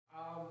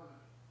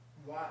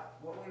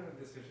What went into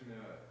the decision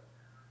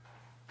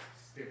to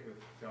stick with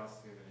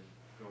Dustin and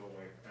go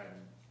away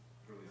and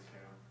release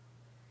Cam?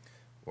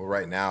 Well,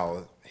 right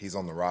now he's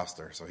on the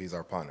roster, so he's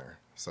our punter.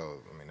 So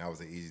I mean that was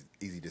an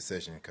easy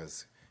decision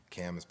because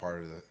Cam is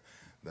part of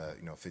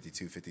the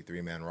 52,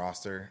 53 man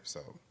roster. So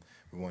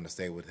we wanted to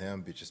stay with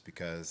him, but just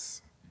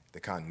because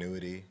the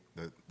continuity,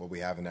 what we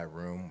have in that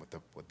room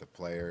with the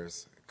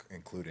players,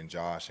 including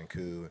Josh and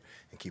Koo,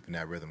 and keeping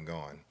that rhythm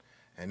going.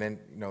 And then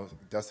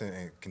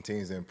Dustin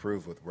continues to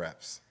improve with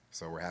reps,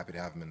 so we're happy to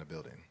have him in the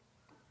building.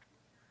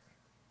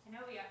 I know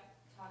we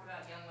talk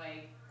about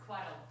Younghoe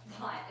quite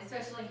a lot,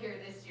 especially here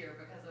this year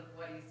because of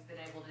what he's been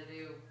able to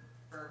do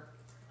for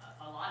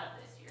a lot of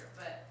this year.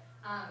 But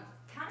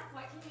kind of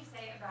what can you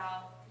say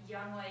about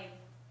Younghoe,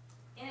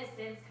 in a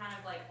sense, kind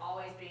of like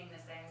always being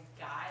the same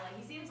guy? Like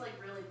he seems like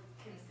really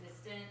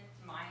consistent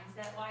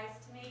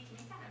mindset-wise to me.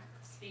 Can you kind of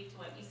speak to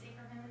what you see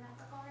from him in that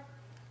regard?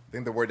 I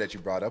think the word that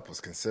you brought up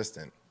was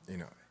consistent.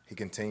 He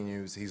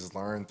continues. He's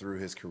learned through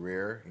his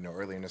career.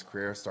 Early in his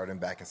career, starting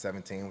back in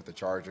 2017 with the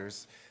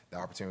Chargers, the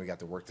opportunity we got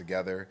to work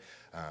together.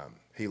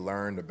 He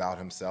learned about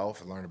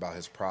himself, learned about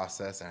his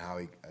process and how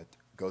he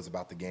goes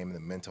about the game in the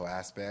mental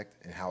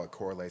aspect and how it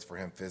correlates for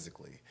him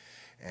physically.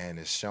 And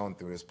it's shown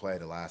through his play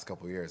the last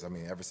couple of years. I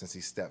mean, ever since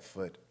he stepped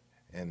foot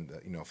in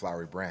the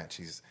Flowery Branch,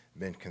 he's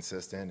been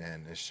consistent,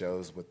 and it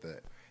shows with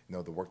the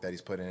work that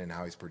he's putting in and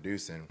how he's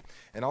producing.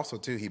 And also,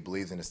 too, he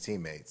believes in his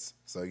teammates.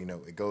 So,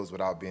 it goes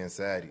without being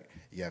said.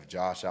 You have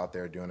Josh out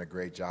there doing a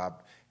great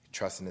job,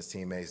 trusting his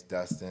teammates,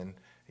 Dustin,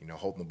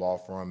 holding the ball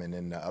for him, and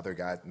then the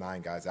other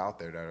 9 guys out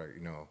there that are,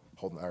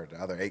 or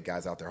the other 8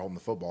 guys out there holding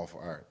the football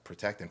or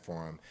protecting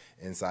for him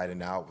inside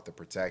and out with the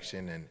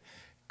protection, and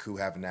Koo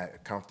having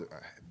that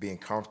being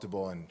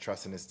comfortable and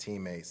trusting his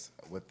teammates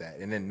with that.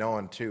 And then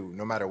knowing, too,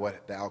 no matter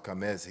what the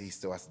outcome is, he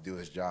still has to do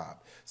his job.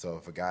 So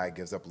if a guy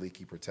gives up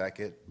leaky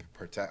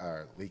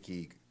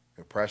leaky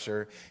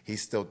pressure,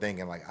 he's still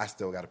thinking, like, I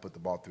still got to put the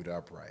ball through the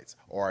uprights,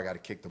 or I got to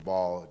kick the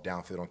ball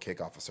downfield on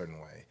kickoff a certain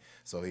way.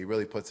 So he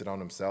really puts it on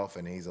himself,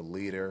 and he's a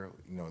leader,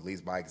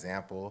 leads by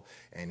example,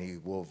 and he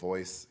will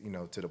voice,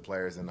 to the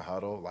players in the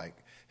huddle, like,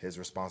 his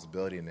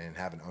responsibility, and then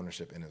having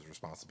ownership in his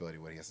responsibility,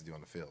 what he has to do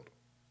on the field.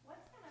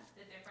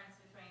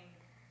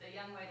 The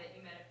Younghoe that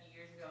you met a few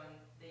years ago and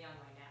the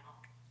Younghoe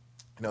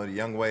now? The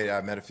Younghoe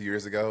that I met a few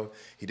years ago,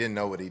 he didn't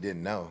know what he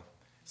didn't know.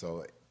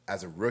 So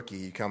as a rookie,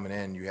 you coming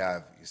in, you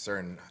have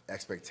certain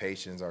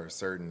expectations or a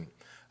certain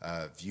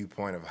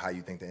viewpoint of how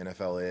you think the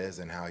NFL is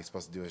and how he's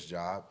supposed to do his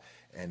job.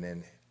 And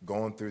then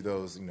going through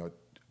those,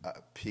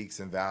 peaks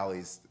and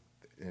valleys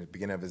in the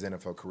beginning of his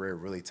NFL career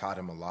really taught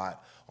him a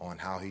lot on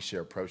how he should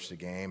approach the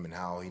game and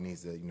how he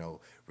needs to,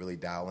 really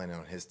dial in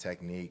on his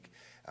technique.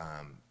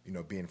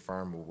 Being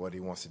firm with what he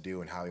wants to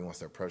do and how he wants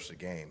to approach the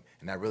game.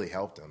 And that really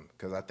helped him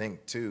because I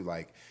think, too,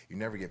 like, you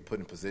never get put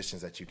in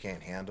positions that you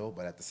can't handle,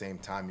 but at the same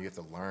time, you have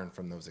to learn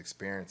from those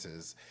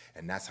experiences,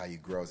 and that's how you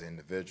grow as an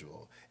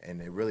individual.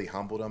 And it really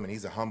humbled him, and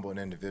he's a humble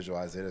individual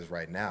as it is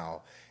right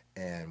now.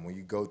 And when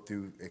you go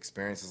through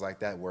experiences like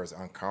that where it's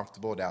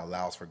uncomfortable, that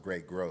allows for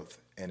great growth.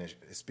 And it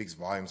speaks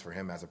volumes for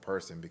him as a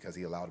person because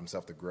he allowed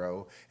himself to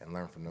grow and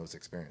learn from those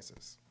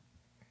experiences.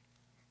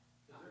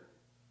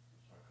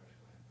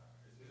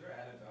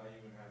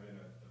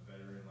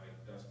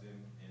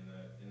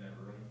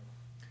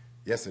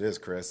 Yes, it is,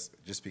 Chris.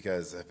 Just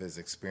because of his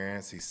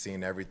experience, he's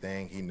seen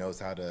everything. He knows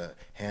how to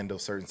handle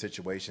certain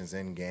situations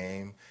in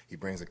game. He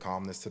brings a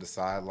calmness to the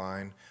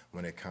sideline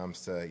when it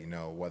comes to,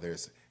 whether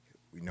it's,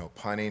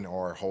 punting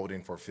or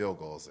holding for field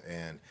goals.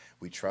 And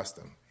we trust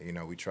him.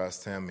 We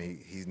trust him.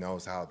 He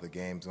knows how the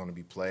game's going to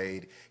be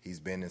played. He's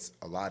been in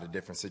a lot of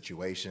different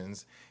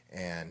situations.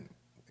 And,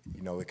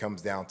 it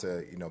comes down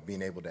to,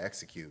 being able to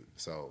execute.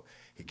 So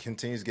he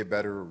continues to get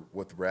better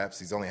with reps.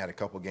 He's only had a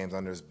couple games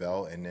under his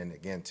belt. And then,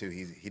 again, too,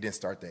 he didn't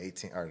start the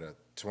 18 or the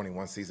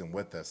 21 season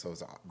with us. So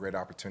it's a great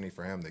opportunity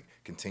for him to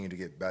continue to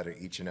get better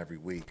each and every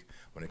week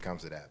when it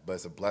comes to that. But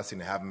it's a blessing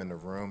to have him in the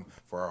room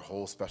for our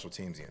whole special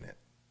teams unit.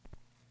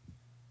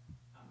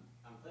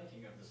 I'm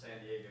thinking of the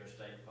San Diego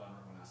State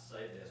punter when I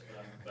say this,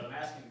 but I'm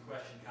asking the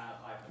question kind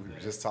of hypothetically. We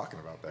were just talking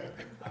about that.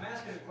 I'm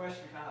asking the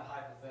question kind of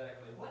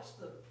hypothetically. What's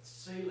the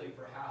ceiling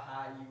for how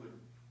high you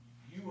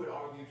would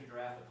argue to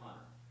draft a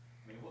punter?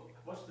 I mean,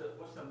 what's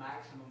the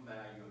maximum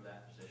value of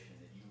that position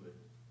that you would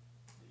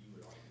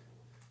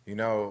argue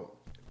for?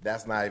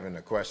 That's not even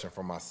a question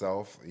for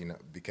myself,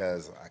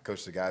 because I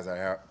coach the guys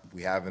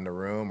we have in the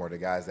room or the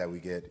guys that we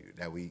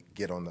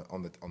get on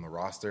the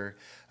roster.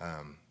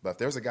 But if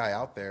there's a guy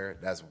out there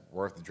that's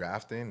worth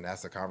drafting,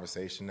 that's a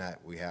conversation that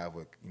we have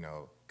with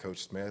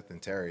Coach Smith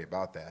and Terry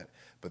about that.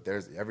 But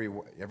there's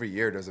every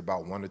year there's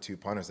about 1 to 2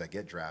 punters that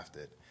get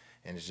drafted,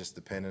 and it's just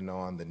depending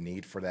on the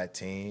need for that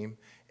team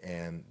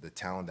and the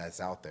talent that's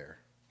out there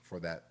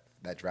for that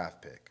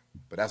draft pick.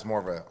 But that's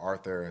more of an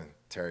Arthur and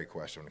Terry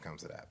question when it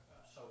comes to that.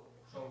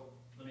 So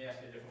let me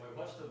ask you a different way.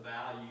 What's the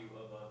value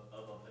of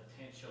a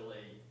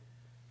potentially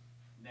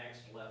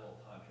next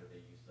level punter, do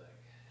you think?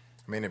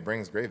 I mean, it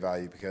brings great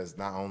value because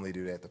not only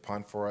do they have to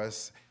punt for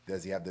us,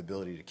 does he have the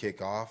ability to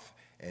kick off,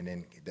 And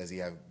then does he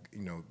have,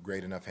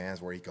 great enough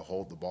hands where he can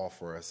hold the ball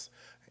for us?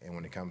 And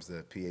when it comes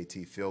to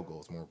PAT field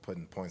goals, when we're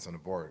putting points on the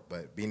board.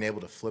 But being able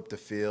to flip the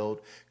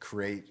field,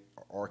 create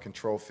or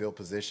control field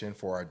position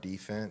for our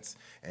defense,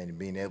 and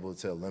being able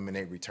to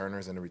eliminate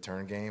returners in the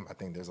return game, I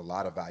think there's a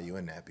lot of value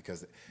in that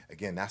because,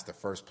 again, that's the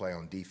first play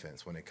on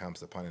defense when it comes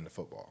to punting the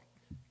football.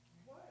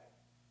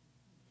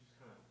 Just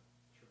kind of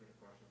triggered a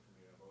question for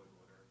me. I've always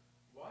wondered,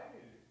 why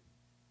did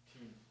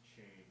teams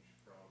change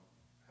from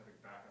having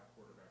backup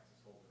quarterbacks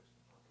as holders to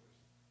punters?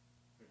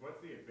 Like,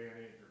 what's the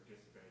advantage or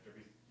disadvantage? I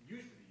mean, it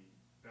used to be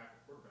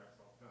backup quarterbacks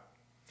all the time.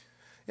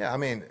 Yeah, I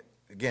mean,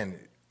 again,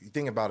 you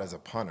think about as a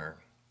punter,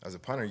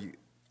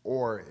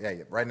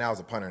 right now as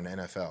a punter in the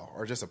NFL,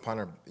 or just a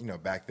punter,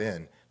 back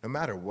then, no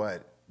matter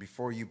what,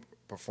 before you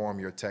perform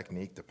your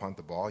technique to punt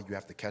the ball, you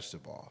have to catch the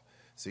ball.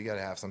 So you got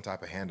to have some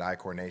type of hand-eye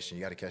coordination.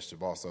 You got to catch the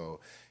ball. So,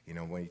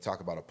 when you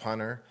talk about a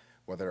punter,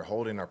 whether they're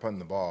holding or punting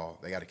the ball,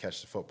 they got to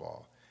catch the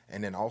football.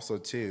 And then also,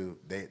 too,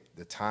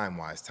 the time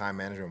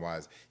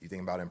management-wise, you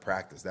think about in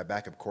practice, that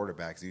backup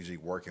quarterback's usually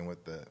working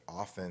with the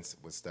offense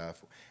with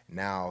stuff.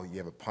 Now you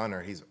have a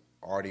punter, he's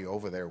already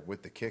over there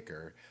with the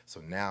kicker.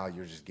 So now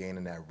you're just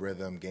gaining that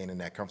rhythm, gaining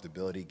that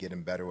comfortability,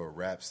 getting better with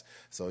reps.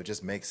 So it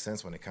just makes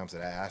sense when it comes to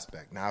that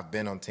aspect. Now, I've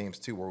been on teams,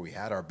 too, where we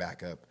had our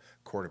backup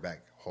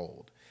quarterback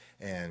hold.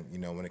 And,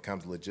 when it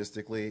comes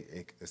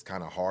logistically, it's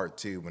kind of hard,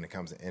 too, when it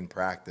comes to in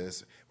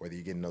practice, whether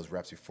you're getting those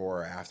reps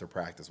before or after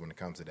practice when it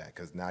comes to that,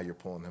 because now you're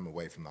pulling him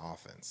away from the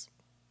offense.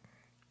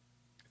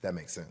 If that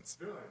makes sense.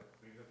 Really?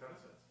 Makes a ton of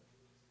sense.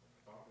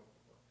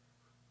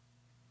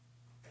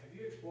 Have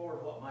you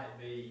explored what might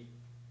be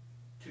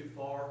too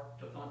far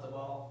to punt the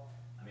ball?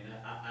 I mean,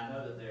 I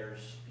know that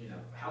there's,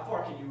 how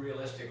far can you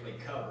realistically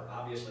cover?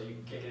 Obviously, you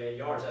can kick it 8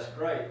 yards, that's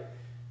great.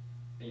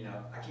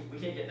 We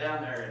can't get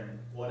down there in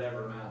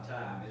whatever amount of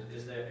time.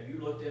 Have you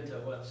looked into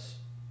what's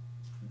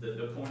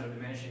the point of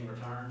diminishing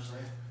returns there?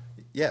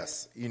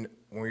 Yes. When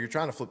you're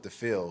trying to flip the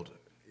field,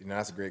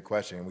 that's a great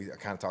question. And we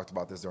kind of talked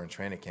about this during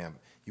training camp.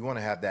 You want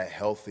to have that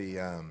healthy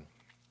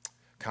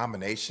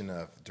combination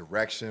of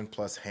direction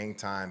plus hang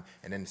time,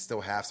 and then still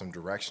have some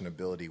direction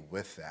ability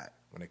with that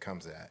when it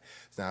comes to that.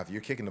 So now, if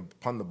you're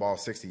punting the ball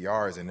 60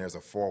 yards and there's a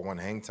 4-1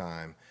 hang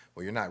time,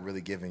 well, you're not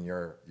really giving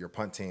your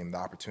punt team the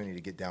opportunity to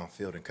get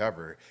downfield and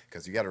cover,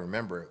 because you got to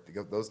remember,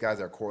 those guys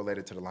that are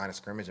correlated to the line of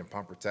scrimmage and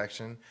punt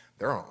protection,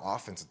 they're on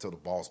offense until the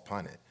ball's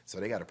punted. So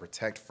they got to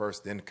protect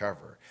first, then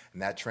cover.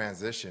 And that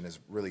transition is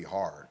really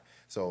hard.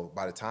 So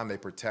by the time they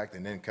protect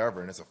and then cover,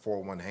 and it's a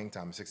 4-1 hang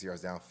time, 60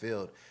 yards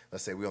downfield,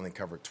 let's say we only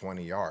covered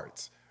 20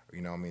 yards,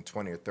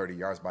 20 or 30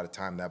 yards by the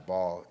time that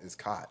ball is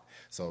caught.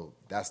 So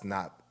that's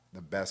not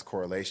the best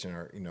correlation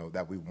or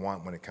that we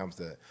want when it comes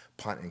to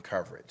punt and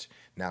coverage.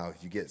 Now,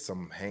 if you get if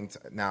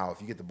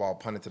you get the ball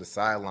punted to the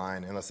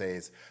sideline and let's say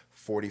it's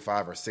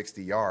 45 or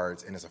 60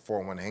 yards and it's a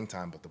 4-1 hang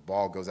time, but the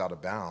ball goes out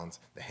of bounds,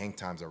 the hang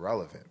time's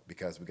irrelevant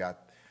because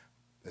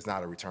it's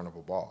not a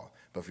returnable ball.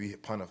 But if you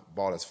punt a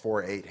ball that's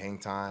 4-8 hang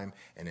time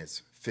and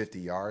it's 50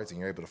 yards and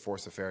you're able to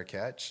force a fair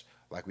catch,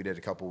 like we did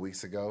a couple of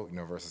weeks ago,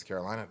 versus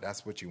Carolina,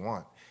 that's what you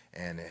want.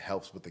 And it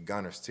helps with the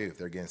gunners, too. If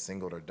they're getting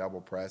singled or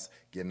double pressed,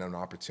 getting them an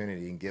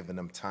opportunity and giving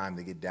them time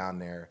to get down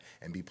there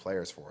and be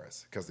players for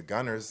us. Because the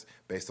gunners,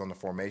 based on the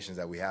formations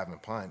that we have in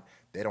punt,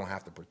 they don't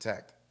have to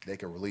protect. They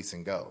can release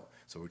and go.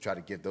 So we try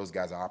to give those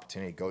guys an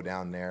opportunity to go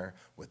down there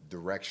with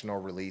directional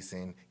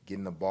releasing,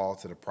 getting the ball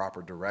to the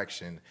proper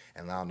direction,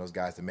 and allowing those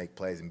guys to make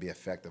plays and be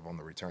effective on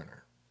the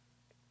returner.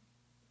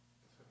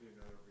 This would be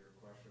another weird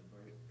question,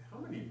 but how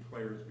many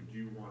players would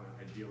you want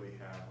to ideally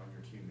have on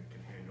your team that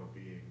can handle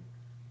being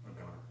a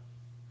gunner?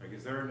 Like,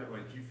 is there,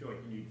 do you feel like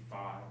you need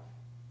 5,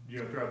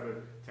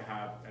 to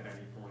have at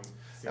any point?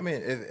 6? I mean,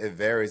 it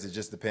varies. It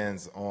just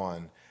depends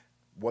on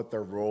what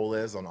their role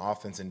is on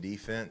offense and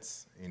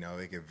defense.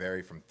 It could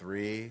vary from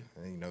 3.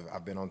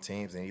 I've been on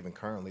teams, and even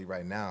currently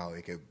right now,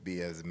 it could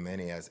be as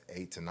many as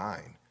 8 to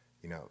 9.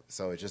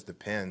 So it just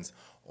depends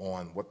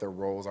on what their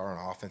roles are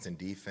on offense and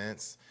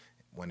defense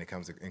when it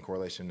comes to in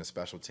correlation to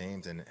special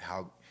teams and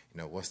how,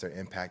 what's their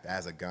impact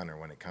as a gunner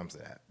when it comes to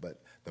that.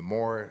 But the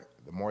more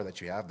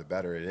that you have, the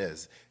better it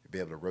is to be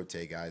able to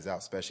rotate guys out,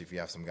 especially if you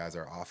have some guys that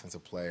are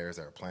offensive players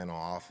that are playing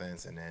on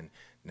offense, and then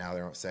now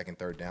they're on second,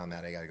 third down,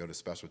 now they got to go to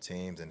special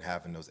teams, and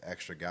having those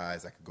extra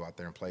guys that could go out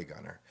there and play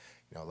gunner.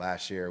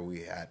 Last year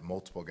we had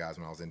multiple guys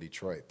when I was in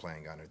Detroit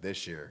playing gunner.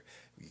 This year,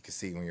 you can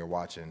see when you're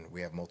watching,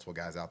 we have multiple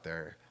guys out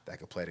there that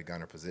could play the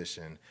gunner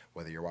position,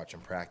 whether you're watching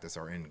practice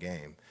or in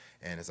game.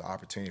 And it's an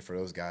opportunity for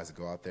those guys to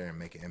go out there and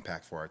make an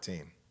impact for our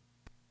team.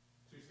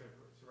 So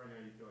right now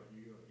you feel like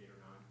you go 8 or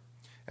 9?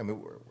 I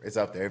mean, it's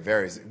up there. It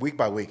varies week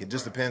by week. It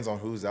just depends on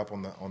who's up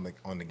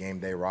on the game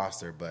day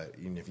roster. But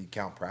even if you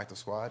count practice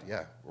squad,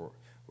 yeah,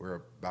 we're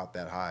about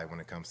that high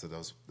when it comes to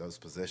those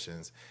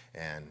positions.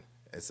 And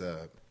it's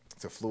a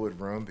fluid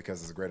room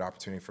because it's a great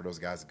opportunity for those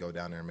guys to go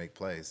down there and make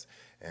plays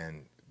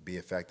and be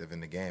effective in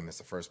the game. It's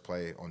the first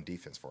play on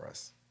defense for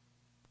us.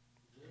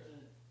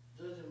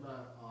 Judging by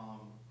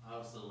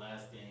obviously the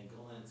last game,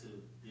 going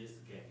into this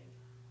game,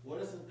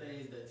 what are some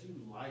things that you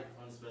like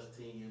from the special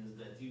team units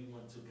that you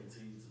want to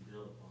continue to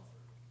build upon?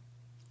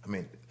 I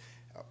mean,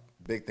 a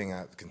big thing,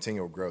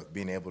 continual growth,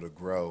 being able to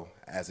grow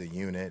as a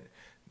unit,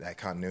 that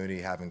continuity,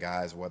 having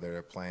guys, whether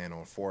they're playing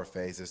on 4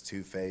 phases,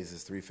 2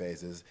 phases, 3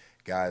 phases,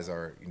 guys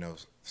are,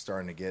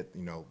 starting to get,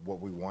 what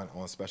we want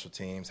on special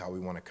teams, how we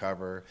want to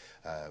cover.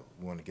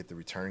 We want to get the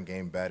return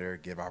game better,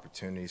 give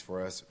opportunities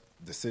for us.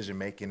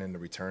 Decision-making in the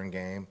return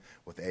game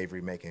with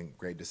Avery making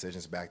great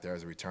decisions back there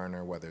as a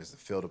returner, whether it's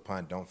field a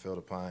punt, don't field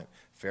a punt,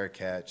 fair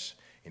catch,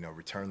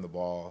 return the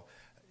ball,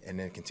 and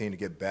then continue to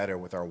get better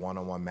with our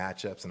one-on-one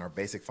matchups and our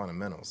basic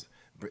fundamentals.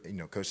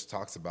 Coach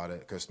talks about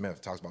it. Coach Smith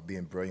talks about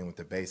being brilliant with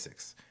the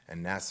basics,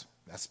 and that's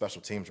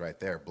special teams right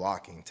there: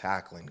 blocking,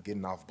 tackling,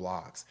 getting off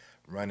blocks,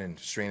 running,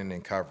 straining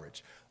in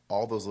coverage.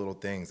 All those little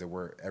things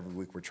that every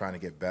week we're trying to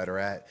get better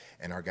at,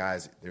 and our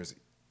guys,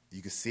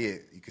 you can see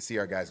it. You can see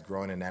our guys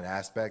growing in that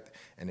aspect.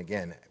 And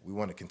again, we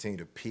want to continue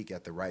to peak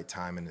at the right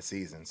time in the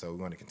season. So we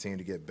want to continue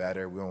to get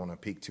better. We don't want to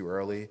peak too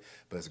early,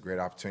 but it's a great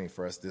opportunity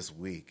for us this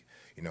week,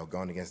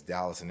 going against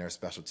Dallas and their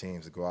special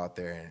teams, to go out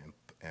there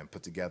and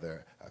put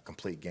together a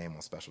complete game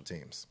on special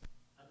teams.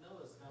 I know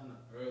it's kind of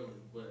early,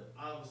 but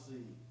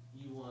obviously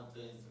you want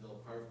things to go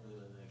perfectly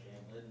in that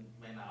game, but it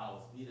may not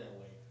always be that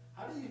way.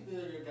 How do you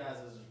feel your guys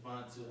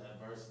respond to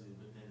adversity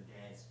within the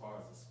game as far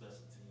as the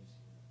special teams?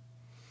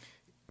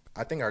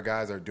 I think our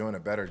guys are doing a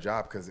better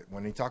job, because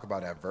when you talk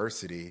about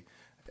adversity,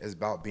 it's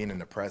about being in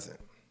the present.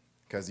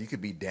 Because you could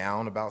be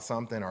down about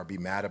something or be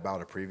mad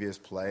about a previous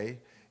play,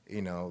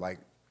 like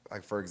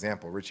for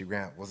example, Richie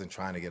Grant wasn't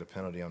trying to get a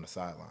penalty on the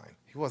sideline.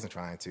 He wasn't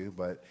trying to,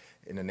 but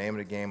in the name of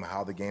the game,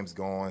 how the game's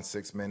going,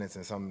 6 minutes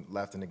and some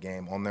left in the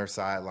game on their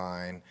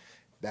sideline,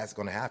 that's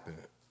going to happen.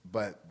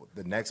 But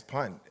the next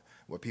punt,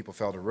 what people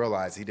fail to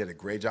realize, he did a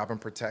great job in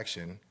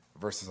protection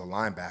versus a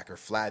linebacker,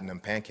 flattened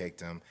him, pancaked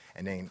him,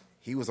 and then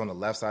he was on the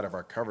left side of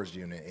our coverage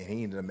unit, and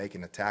he ended up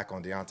making an attack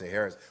on Deontay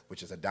Harris,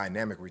 which is a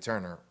dynamic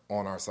returner,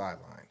 on our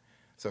sideline.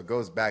 So it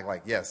goes back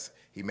like, yes,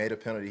 he made a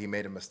penalty, he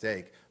made a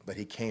mistake, but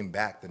he came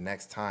back the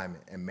next time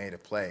and made a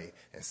play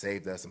and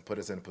saved us and put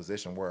us in a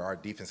position where our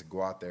defense could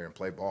go out there and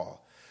play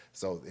ball.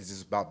 So it's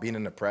just about being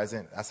in the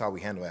present. That's how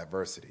we handle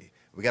adversity.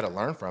 We got to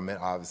learn from it,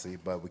 obviously,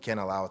 but we can't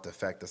allow it to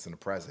affect us in the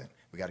present.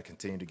 We got to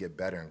continue to get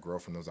better and grow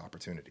from those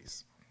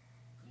opportunities.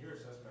 In your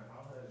assessment,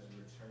 how has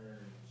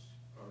return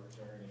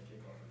and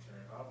kickoff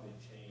return, how have they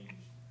changed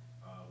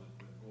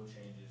with rule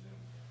changes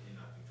in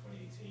I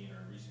think 2018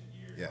 or in recent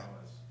years? Yeah.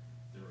 How has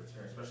the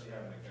return, especially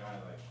having a guy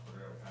like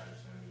Cordell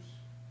Patterson, who's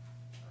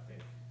I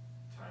think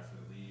tied for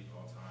the lead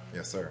all time.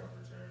 Yes, sir.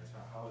 Returns.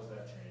 How has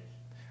that changed?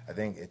 I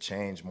think it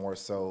changed more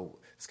so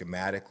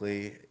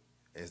schematically.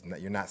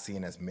 You're not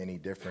seeing as many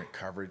different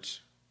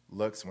coverage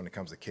looks when it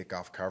comes to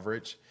kickoff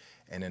coverage.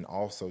 And then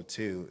also,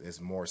 too,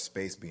 is more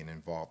space being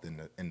involved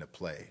in the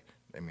play.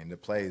 I mean, the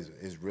play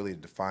is really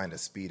defined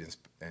as speed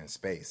and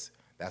space.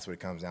 That's what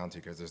it comes down to,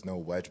 because there's no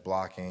wedge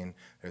blocking.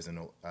 There's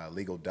no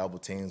legal double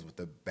teams with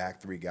the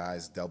back 3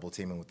 guys double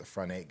teaming with the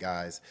front 8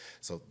 guys.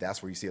 So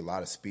that's where you see a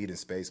lot of speed and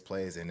space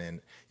plays, and then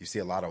you see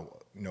a lot of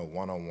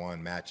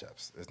one-on-one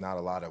matchups. There's not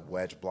a lot of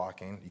wedge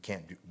blocking. You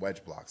can't do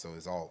wedge block, so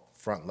it's all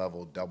front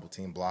level double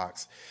team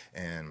blocks,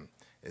 and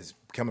it's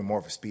becoming more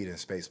of a speed and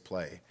space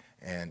play.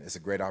 And it's a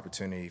great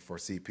opportunity for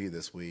CP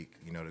this week,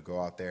 to go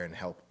out there and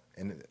help,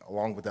 and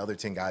along with the other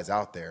 10 guys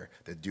out there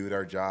that do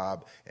their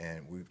job,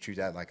 and we treat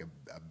that like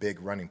a big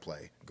running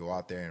play. Go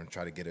out there and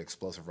try to get an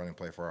explosive running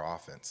play for our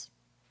offense.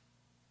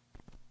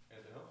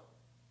 Anything else?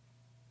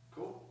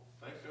 Cool.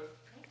 Thanks, Coach.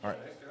 All right.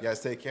 You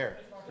guys take care.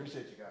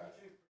 Appreciate you guys.